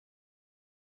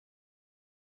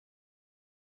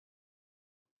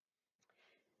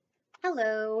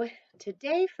Hello.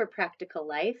 Today for Practical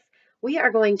Life, we are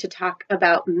going to talk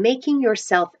about making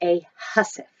yourself a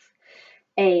Hussif.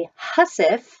 A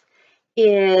Hussif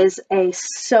is a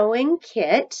sewing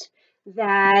kit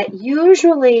that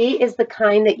usually is the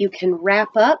kind that you can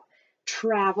wrap up,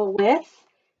 travel with,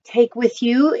 take with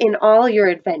you in all your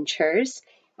adventures,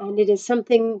 and it is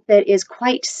something that is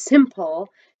quite simple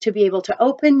to be able to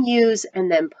open, use,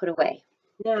 and then put away.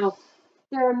 Now,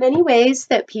 there are many ways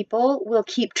that people will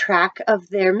keep track of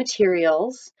their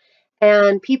materials,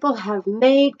 and people have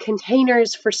made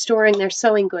containers for storing their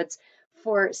sewing goods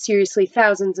for seriously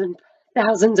thousands and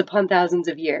thousands upon thousands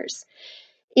of years.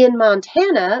 In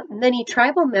Montana, many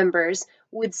tribal members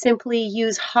would simply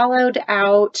use hollowed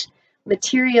out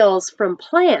materials from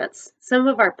plants. Some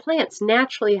of our plants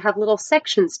naturally have little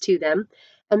sections to them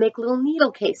and make little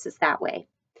needle cases that way.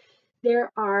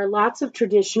 There are lots of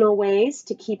traditional ways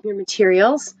to keep your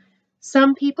materials.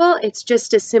 Some people, it's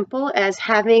just as simple as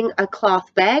having a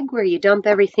cloth bag where you dump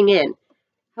everything in.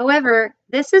 However,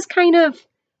 this is kind of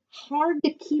hard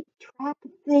to keep track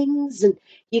of things, and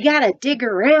you got to dig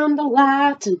around a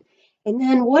lot. And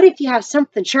then what if you have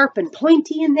something sharp and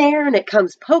pointy in there and it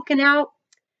comes poking out?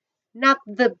 Not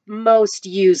the most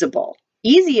usable.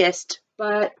 Easiest,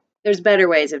 but there's better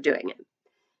ways of doing it.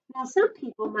 Now, some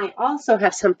people might also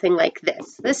have something like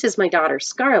this. This is my daughter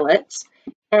Scarlett's,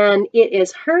 and it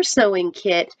is her sewing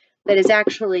kit that is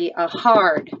actually a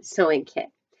hard sewing kit.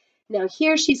 Now,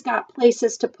 here she's got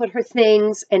places to put her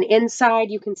things, and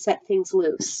inside you can set things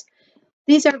loose.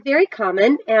 These are very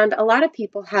common, and a lot of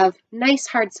people have nice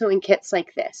hard sewing kits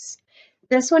like this.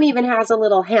 This one even has a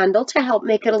little handle to help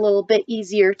make it a little bit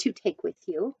easier to take with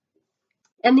you.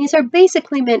 And these are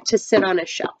basically meant to sit on a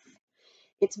shelf.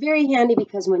 It's very handy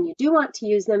because when you do want to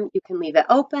use them, you can leave it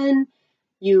open.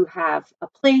 You have a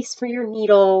place for your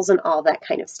needles and all that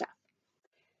kind of stuff.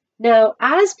 Now,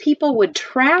 as people would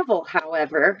travel,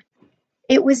 however,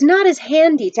 it was not as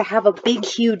handy to have a big,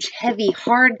 huge, heavy,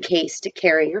 hard case to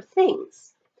carry your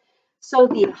things. So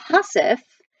the Hussif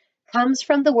comes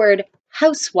from the word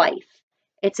housewife.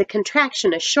 It's a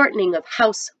contraction, a shortening of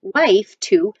housewife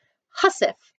to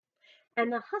Hussif.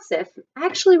 And the Hussif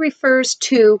actually refers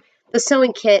to the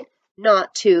sewing kit,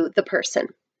 not to the person.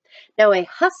 Now, a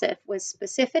Hussif was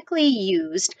specifically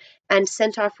used and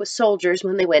sent off with soldiers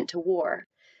when they went to war.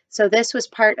 So this was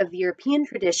part of the European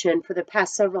tradition for the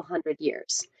past several hundred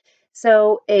years.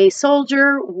 So a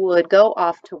soldier would go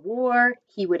off to war.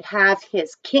 He would have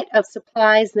his kit of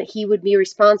supplies that he would be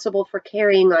responsible for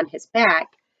carrying on his back.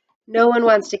 No one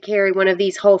wants to carry one of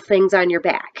these whole things on your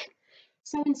back.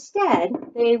 So instead,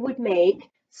 they would make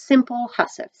simple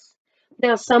Hussifs.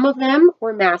 Now, some of them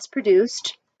were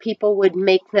mass-produced. People would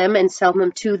make them and sell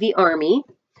them to the army.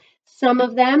 Some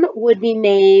of them would be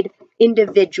made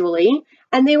individually,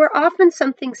 and they were often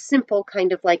something simple,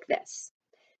 kind of like this.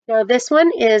 Now, this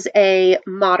one is a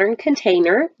modern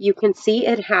container. You can see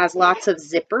it has lots of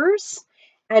zippers,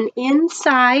 and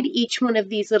inside each one of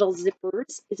these little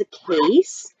zippers is a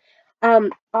case.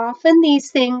 Often these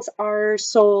things are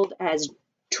sold as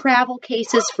travel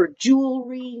cases for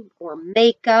jewelry or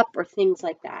makeup or things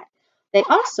like that. They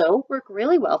also work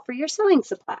really well for your sewing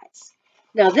supplies.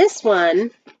 Now, this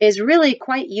one is really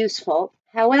quite useful.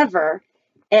 However,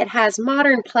 it has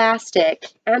modern plastic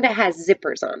and it has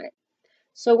zippers on it.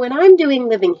 So when I'm doing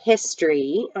living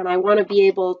history and I want to be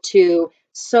able to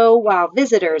sew while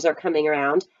visitors are coming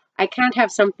around, I can't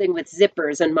have something with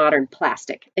zippers and modern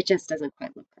plastic. It just doesn't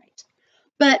quite look right.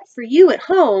 But for you at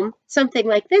home, something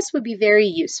like this would be very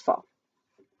useful.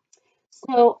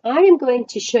 So I am going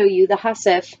to show you the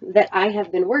Hussif that I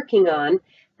have been working on,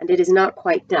 and it is not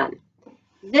quite done.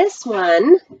 This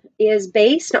one is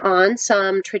based on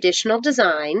some traditional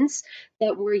designs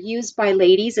that were used by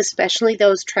ladies, especially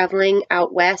those traveling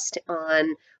out west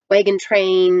on wagon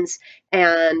trains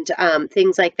and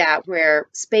things like that, where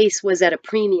space was at a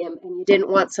premium and you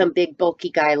didn't want some big bulky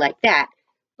guy like that.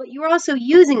 But you were also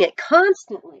using it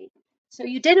constantly. So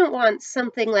you didn't want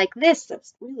something like this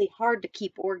that's really hard to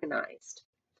keep organized.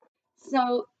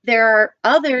 So there are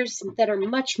others that are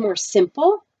much more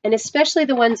simple, and especially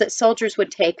the ones that soldiers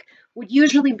would take would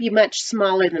usually be much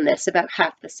smaller than this, about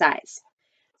half the size.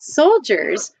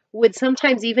 Soldiers would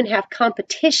sometimes even have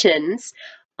competitions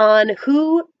on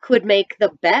who could make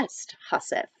the best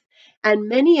Hussif. And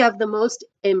many of the most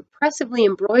impressively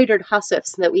embroidered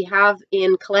Hussifs that we have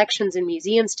in collections and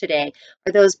museums today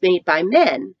are those made by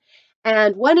men.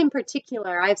 And one in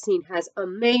particular I've seen has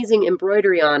amazing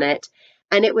embroidery on it,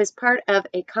 and it was part of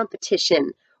a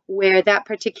competition where that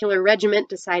particular regiment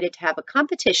decided to have a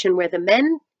competition where the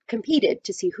men competed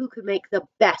to see who could make the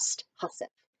best Hussif.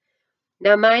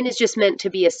 Now mine is just meant to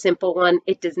be a simple one.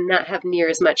 It does not have near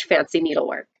as much fancy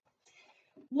needlework.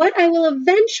 What I will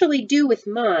eventually do with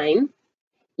mine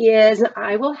is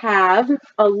I will have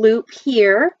a loop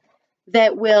here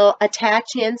that will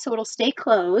attach in so it'll stay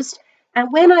closed. And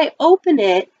when I open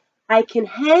it, I can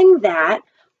hang that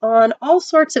on all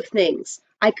sorts of things.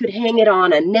 I could hang it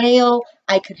on a nail,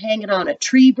 I could hang it on a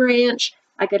tree branch,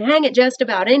 I could hang it just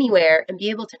about anywhere and be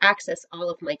able to access all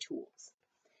of my tools.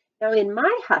 Now in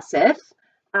my Hussif,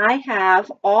 I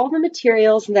have all the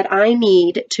materials that I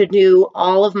need to do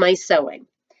all of my sewing.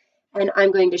 And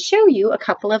I'm going to show you a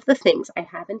couple of the things I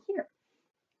have in here.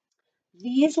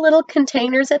 These little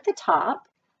containers at the top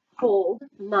hold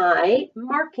my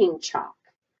marking chalk.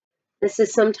 This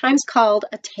is sometimes called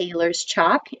a tailor's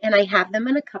chalk, and I have them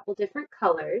in a couple different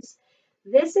colors.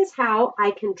 This is how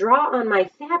I can draw on my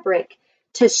fabric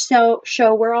to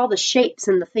show where all the shapes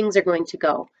and the things are going to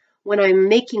go. When I'm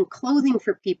making clothing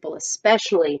for people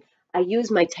especially, I use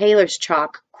my tailor's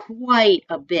chalk quite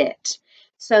a bit.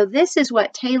 So this is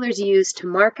what tailors use to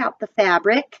mark out the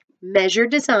fabric, measure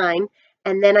design,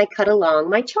 and then I cut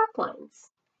along my chalk lines.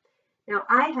 Now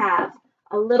I have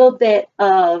a little bit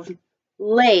of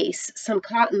lace, some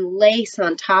cotton lace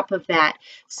on top of that,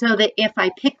 so that if I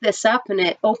pick this up and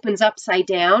it opens upside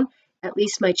down, at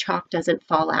least my chalk doesn't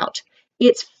fall out.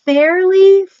 It's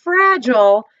fairly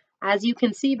fragile, as you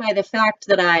can see by the fact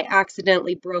that I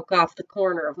accidentally broke off the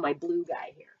corner of my blue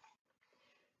guy here.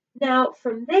 Now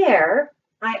from there,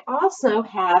 I also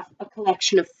have a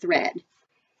collection of thread.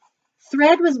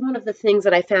 Thread was one of the things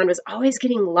that I found was always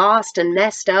getting lost and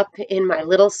messed up in my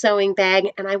little sewing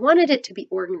bag, and I wanted it to be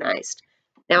organized.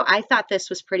 Now, I thought this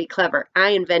was pretty clever. I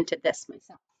invented this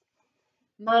myself.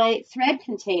 My thread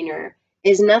container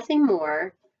is nothing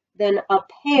more than a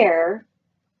pair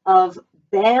of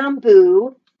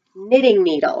bamboo knitting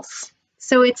needles.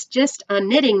 So it's just a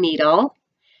knitting needle,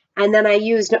 and then I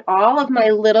used all of my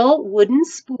little wooden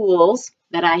spools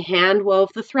that I hand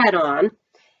wove the thread on.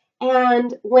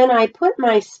 And when I put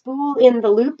my spool in the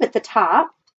loop at the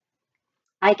top,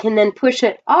 I can then push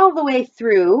it all the way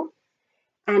through,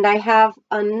 and I have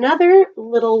another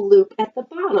little loop at the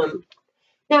bottom.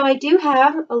 Now I do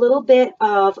have a little bit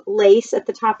of lace at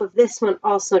the top of this one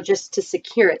also, just to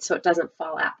secure it so it doesn't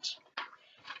fall out.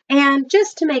 And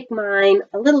just to make mine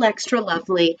a little extra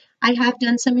lovely, I have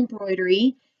done some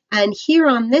embroidery, and here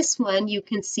on this one you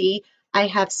can see I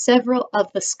have several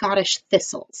of the Scottish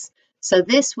thistles. So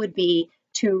this would be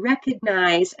to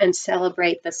recognize and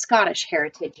celebrate the Scottish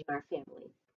heritage in our family.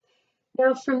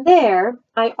 Now from there,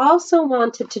 I also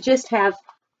wanted to just have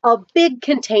a big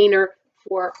container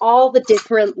for all the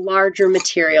different larger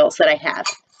materials that I have.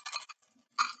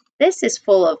 This is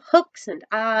full of hooks and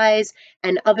eyes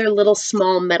and other little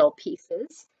small metal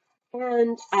pieces.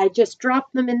 And I just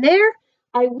drop them in there.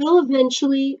 I will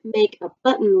eventually make a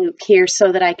button loop here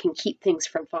so that I can keep things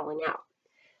from falling out.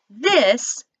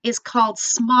 This is called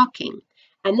smocking,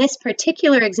 and this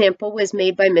particular example was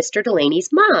made by Mr. Delaney's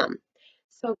mom.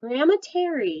 So Grandma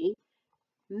Terry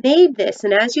made this,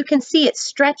 and as you can see, it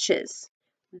stretches.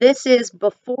 This is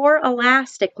before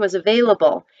elastic was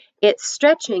available. It's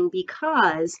stretching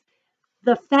because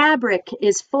the fabric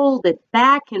is folded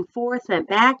back and forth and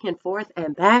back and forth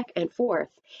and back and forth.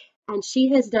 And she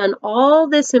has done all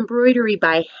this embroidery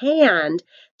by hand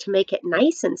to make it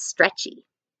nice and stretchy.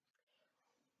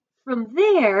 From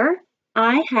there,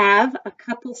 I have a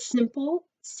couple simple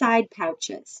side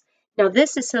pouches. Now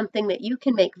this is something that you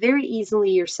can make very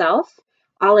easily yourself.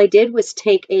 All I did was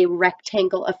take a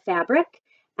rectangle of fabric,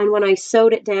 and when I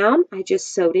sewed it down, I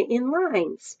just sewed it in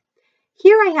lines.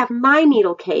 Here I have my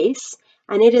needle case,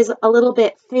 and it is a little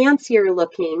bit fancier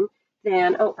looking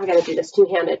than, oh, I gotta do this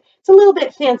two-handed. It's a little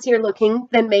bit fancier looking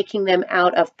than making them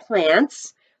out of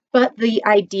plants, but the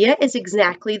idea is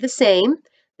exactly the same.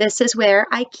 This is where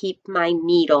I keep my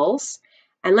needles.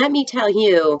 And let me tell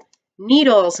you,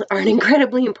 needles are an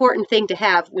incredibly important thing to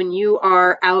have when you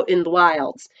are out in the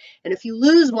wilds. And if you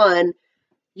lose one,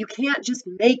 you can't just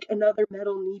make another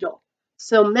metal needle.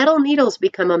 So metal needles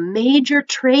become a major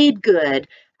trade good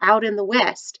out in the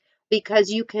West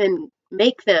because you can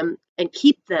make them and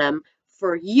keep them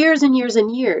for years and years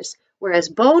and years, whereas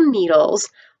bone needles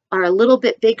are a little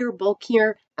bit bigger,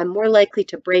 bulkier, and more likely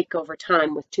to break over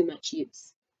time with too much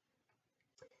use.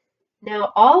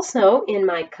 Now also in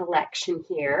my collection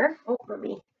here, oh, let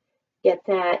me get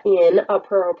that in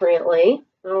appropriately.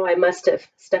 Oh, I must have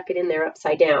stuck it in there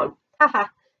upside down. Haha,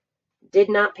 did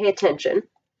not pay attention.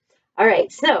 All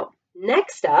right, so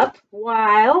next up,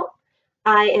 while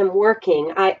I am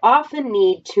working, I often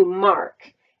need to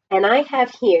mark. And I have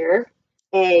here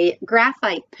a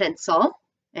graphite pencil.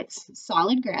 It's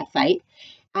solid graphite.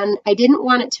 and I didn't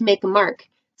want it to make a mark,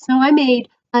 so I made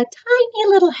a tiny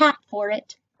little hat for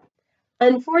it.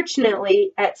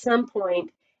 Unfortunately, at some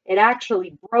point, it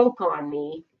actually broke on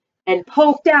me and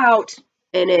poked out,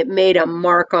 and it made a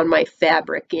mark on my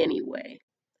fabric anyway.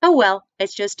 Oh well,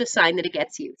 it's just a sign that it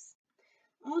gets used.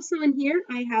 Also in here,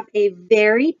 I have a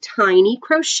very tiny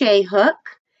crochet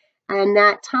hook, and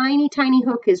that tiny, tiny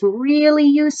hook is really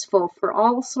useful for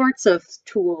all sorts of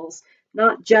tools,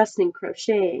 not just in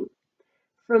crocheting.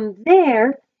 From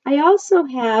there, I also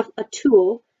have a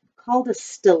tool called a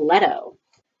stiletto.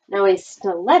 Now, a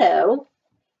stiletto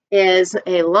is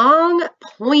a long,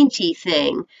 pointy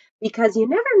thing because you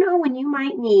never know when you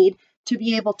might need to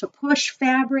be able to push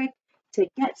fabric to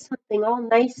get something all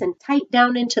nice and tight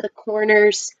down into the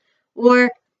corners,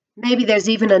 or maybe there's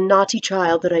even a naughty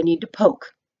child that I need to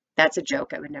poke. That's a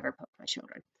joke. I would never poke my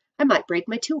children. I might break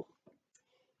my tool.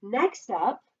 Next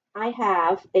up, I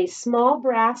have a small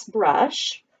brass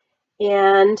brush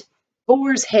and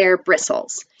boar's hair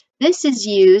bristles. This is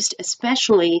used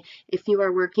especially if you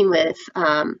are working with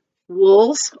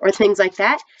wools or things like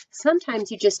that.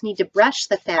 Sometimes you just need to brush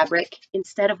the fabric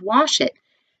instead of wash it.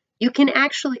 You can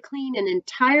actually clean an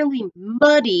entirely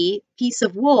muddy piece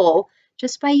of wool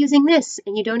just by using this,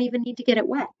 and you don't even need to get it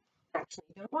wet. Actually,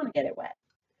 you don't want to get it wet.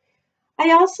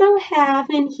 I also have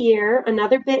in here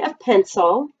another bit of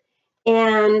pencil,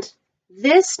 and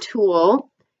this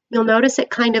tool, you'll notice it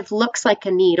kind of looks like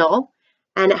a needle,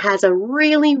 and it has a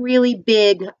really, really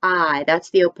big eye.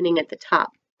 That's the opening at the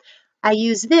top. I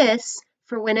use this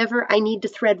for whenever I need to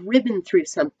thread ribbon through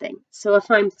something. So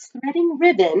if I'm threading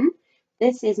ribbon,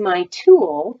 this is my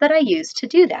tool that I use to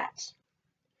do that.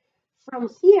 From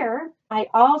here, I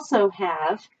also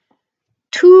have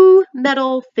 2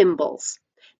 metal thimbles.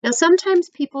 Now, sometimes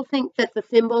people think that the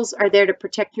thimbles are there to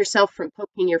protect yourself from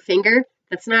poking your finger.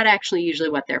 That's not actually usually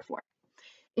what they're for.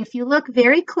 If you look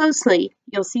very closely,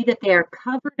 you'll see that they are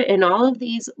covered in all of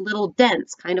these little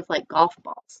dents, kind of like golf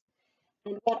balls.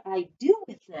 And what I do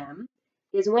with them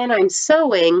is when I'm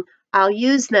sewing, I'll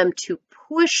use them to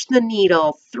push the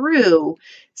needle through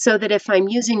so that if I'm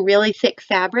using really thick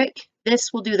fabric,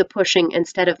 this will do the pushing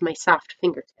instead of my soft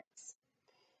fingertips.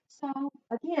 So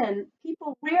again,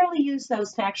 people rarely use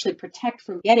those to actually protect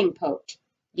from getting poked.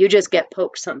 You just get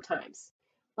poked sometimes.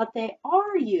 But they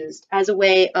are used as a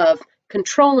way of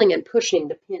controlling and pushing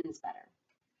the pins better.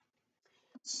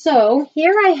 So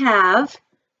here I have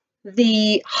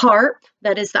the harp,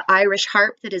 that is the Irish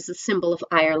harp, that is the symbol of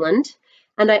Ireland.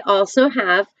 And I also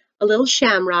have a little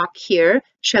shamrock here,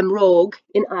 shamrogue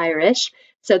in Irish,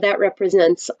 so that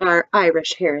represents our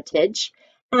Irish heritage.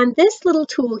 And this little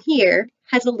tool here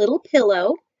has a little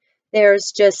pillow.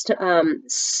 There's just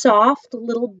soft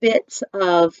little bits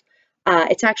of,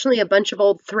 it's actually a bunch of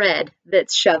old thread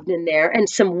that's shoved in there, and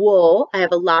some wool. I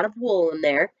have a lot of wool in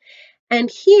there. And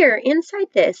here inside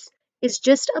this is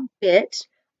just a bit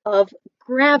of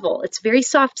gravel. It's very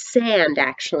soft sand,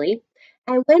 actually.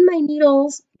 And when my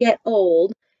needles get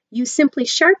old, you simply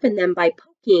sharpen them by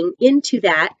poking into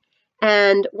that.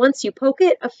 And once you poke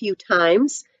it a few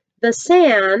times, the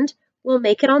sand will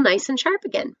make it all nice and sharp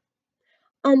again.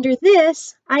 Under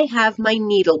this, I have my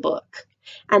needle book.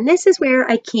 And this is where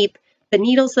I keep the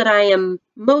needles that I am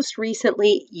most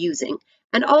recently using.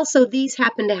 And also these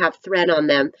happen to have thread on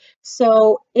them.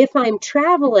 So if I'm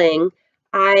traveling,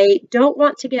 I don't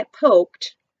want to get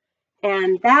poked.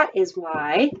 And that is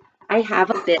why I have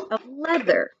a bit of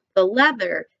leather. The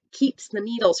leather keeps the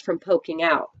needles from poking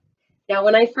out. Now,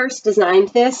 when I first designed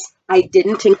this, I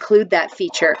didn't include that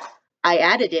feature. I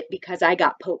added it because I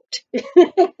got poked.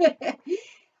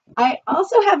 I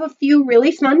also have a few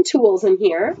really fun tools in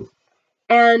here.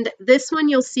 And this one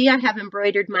you'll see I have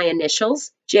embroidered my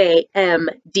initials,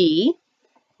 JMD.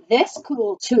 This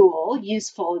cool tool,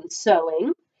 useful in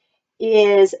sewing,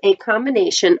 is a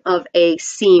combination of a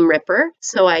seam ripper.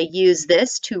 So I use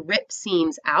this to rip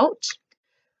seams out.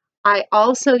 I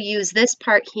also use this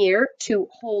part here to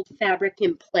hold fabric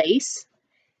in place.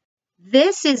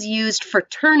 This is used for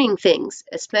turning things,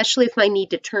 especially if I need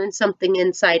to turn something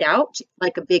inside out,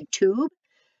 like a big tube.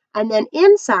 And then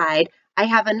inside, I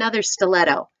have another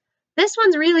stiletto. This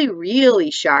one's really, really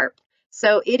sharp.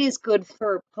 So it is good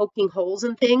for poking holes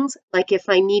in things, like if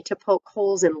I need to poke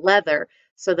holes in leather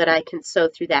so that I can sew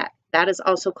through that. That is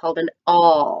also called an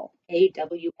awl,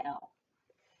 A-W-L.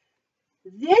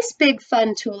 This big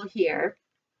fun tool here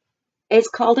is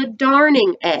called a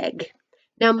darning egg.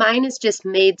 Now mine is just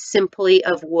made simply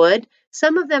of wood.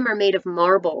 Some of them are made of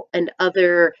marble and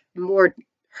other more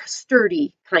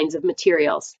sturdy kinds of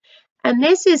materials. And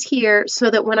this is here so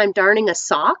that when I'm darning a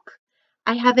sock,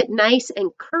 I have it nice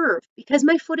and curved because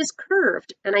my foot is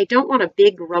curved and I don't want a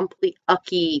big rumply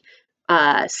ucky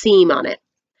seam on it.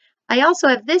 I also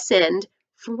have this end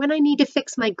for when I need to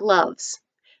fix my gloves.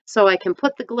 So I can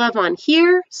put the glove on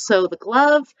here, sew the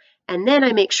glove, and then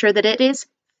I make sure that it is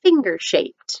finger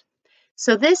shaped.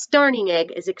 So this darning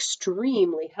egg is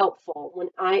extremely helpful when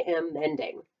I am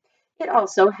mending. It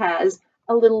also has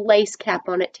a little lace cap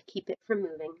on it to keep it from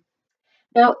moving.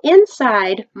 Now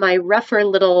inside my rougher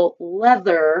little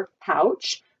leather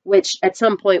pouch, which at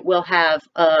some point will have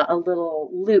a little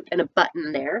loop and a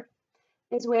button there,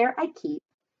 is where I keep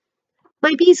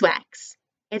my beeswax.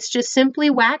 It's just simply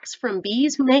wax from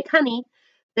bees who make honey.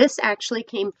 This actually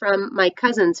came from my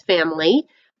cousin's family.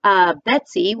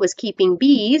 Betsy was keeping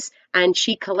bees and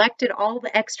she collected all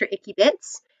the extra icky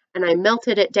bits and I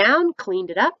melted it down, cleaned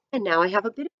it up, and now I have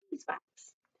a bit of beeswax.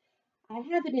 I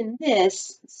have it in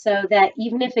this so that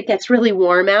even if it gets really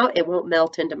warm out, it won't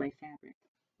melt into my fabric.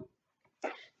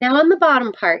 Now on the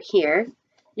bottom part here,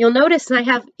 you'll notice I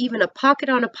have even a pocket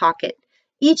on a pocket.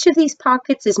 Each of these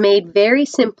pockets is made very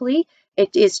simply.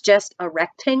 It is just a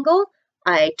rectangle.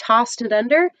 I tossed it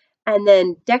under and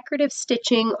then decorative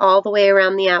stitching all the way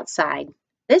around the outside.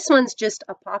 This one's just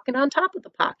a pocket on top of the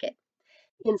pocket.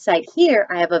 Inside here,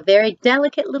 I have a very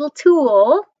delicate little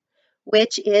tool,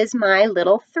 which is my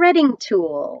little threading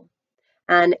tool.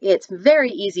 And it's very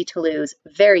easy to lose,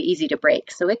 very easy to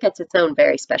break. So it gets its own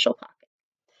very special pocket.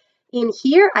 In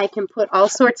here, I can put all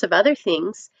sorts of other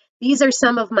things. These are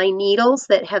some of my needles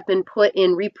that have been put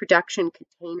in reproduction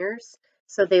containers.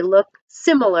 So they look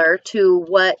similar to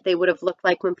what they would have looked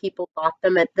like when people bought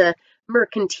them at the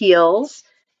mercantiles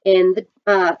in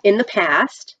the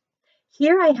past.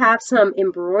 Here I have some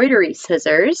embroidery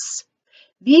scissors.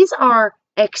 These are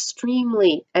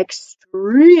extremely,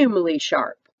 extremely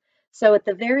sharp. So at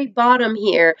the very bottom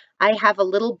here, I have a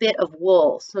little bit of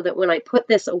wool so that when I put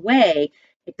this away,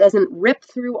 it doesn't rip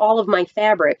through all of my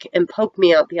fabric and poke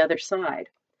me out the other side.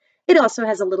 It also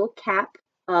has a little cap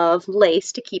of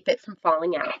lace to keep it from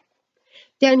falling out.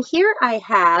 Down here I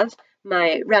have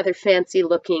my rather fancy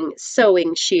looking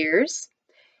sewing shears,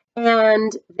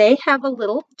 and they have a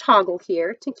little toggle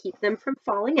here to keep them from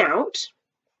falling out.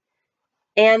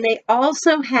 And they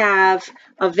also have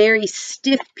a very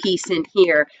stiff piece in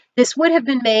here. This would have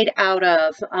been made out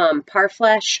of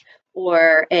parfleche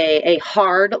or a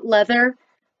hard leather.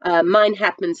 Mine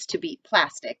happens to be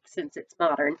plastic since it's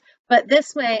modern. But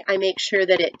this way I make sure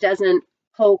that it doesn't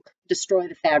poke, destroy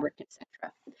the fabric,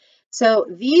 etc. So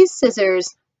these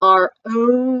scissors are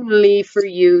only for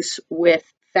use with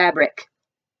fabric,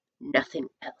 nothing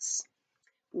else.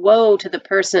 Woe to the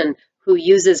person who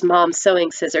uses mom's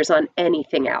sewing scissors on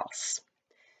anything else.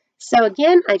 So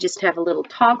again, I just have a little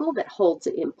toggle that holds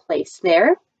it in place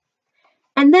there.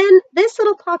 And then this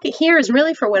little pocket here is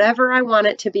really for whatever I want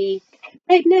it to be.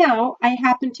 Right now, I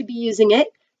happen to be using it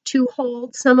to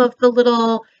hold some of the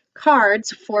little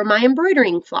cards for my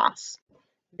embroidering floss.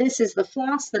 This is the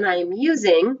floss that I am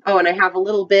using. Oh, and I have a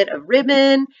little bit of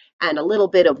ribbon and a little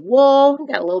bit of wool. I've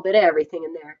got a little bit of everything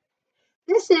in there.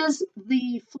 This is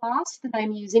the floss that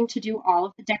I'm using to do all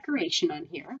of the decoration on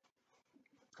here.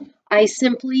 I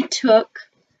simply took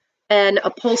an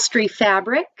upholstery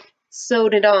fabric,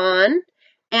 sewed it on,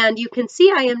 and you can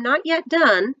see I am not yet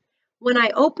done. When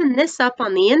I open this up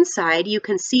on the inside, you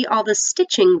can see all the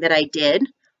stitching that I did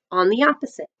on the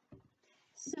opposite.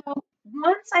 So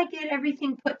once I get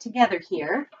everything put together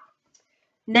here,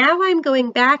 now I'm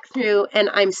going back through and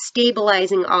I'm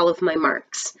stabilizing all of my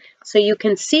marks. So you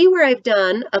can see where I've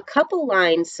done a couple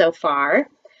lines so far.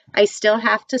 I still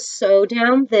have to sew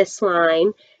down this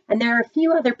line, and there are a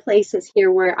few other places here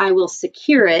where I will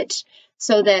secure it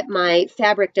so that my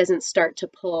fabric doesn't start to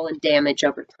pull and damage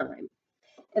over time.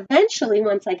 Eventually,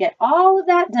 once I get all of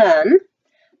that done,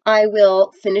 I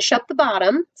will finish up the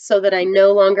bottom so that I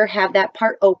no longer have that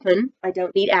part open. I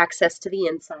don't need access to the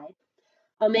inside.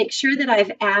 I'll make sure that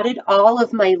I've added all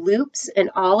of my loops and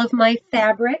all of my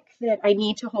fabric that I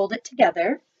need to hold it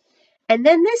together. And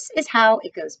then this is how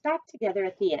it goes back together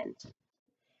at the end.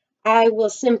 I will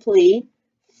simply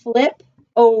flip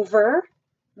over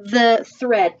the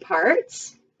thread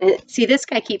parts. And see, this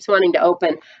guy keeps wanting to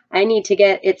open. I need to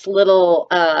get its little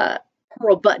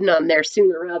pearl button on there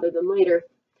sooner rather than later.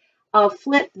 I'll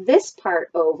flip this part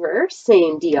over,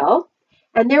 same deal.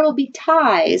 And there will be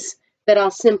ties that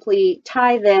I'll simply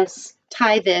tie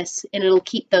this, and it'll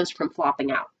keep those from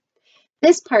flopping out.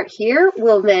 This part here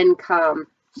will then come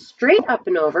straight up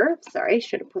and over. Sorry,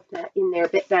 should have put that in there a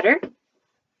bit better.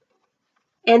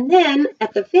 And then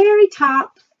at the very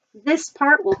top, this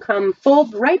part will come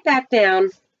fold right back down.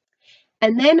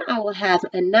 And then I will have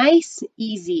a nice,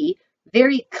 easy,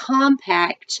 very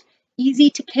compact, easy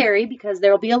to carry because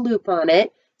there'll be a loop on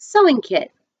it, sewing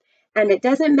kit. And it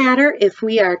doesn't matter if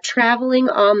we are traveling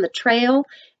on the trail,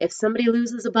 if somebody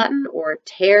loses a button or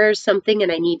tears something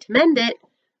and I need to mend it,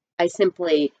 I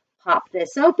simply pop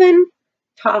this open,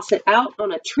 toss it out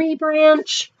on a tree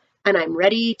branch, and I'm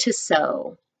ready to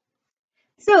sew.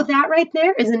 So that right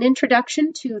there is an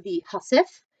introduction to the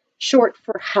Hussif, short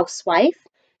for housewife.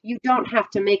 You don't have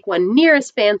to make one near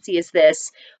as fancy as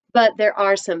this, but there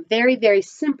are some very, very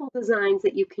simple designs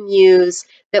that you can use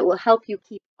that will help you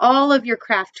keep all of your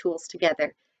craft tools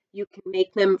together. You can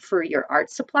make them for your art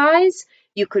supplies.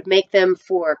 You could make them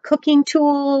for cooking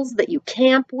tools that you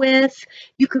camp with.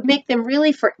 You could make them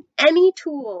really for any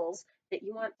tools that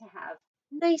you want to have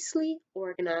nicely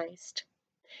organized.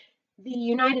 The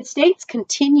United States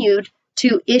continued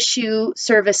to issue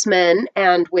servicemen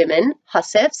and women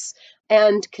Hussifs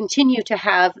and continue to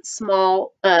have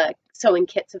small sewing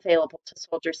kits available to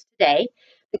soldiers today.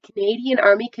 The Canadian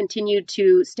Army continued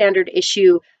to standard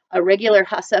issue a regular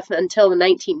Hussif until the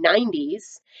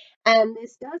 1990s. And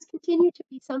this does continue to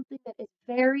be something that is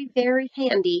very, very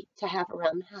handy to have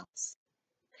around the house.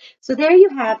 So there you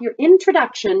have your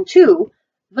introduction to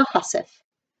the Hussif.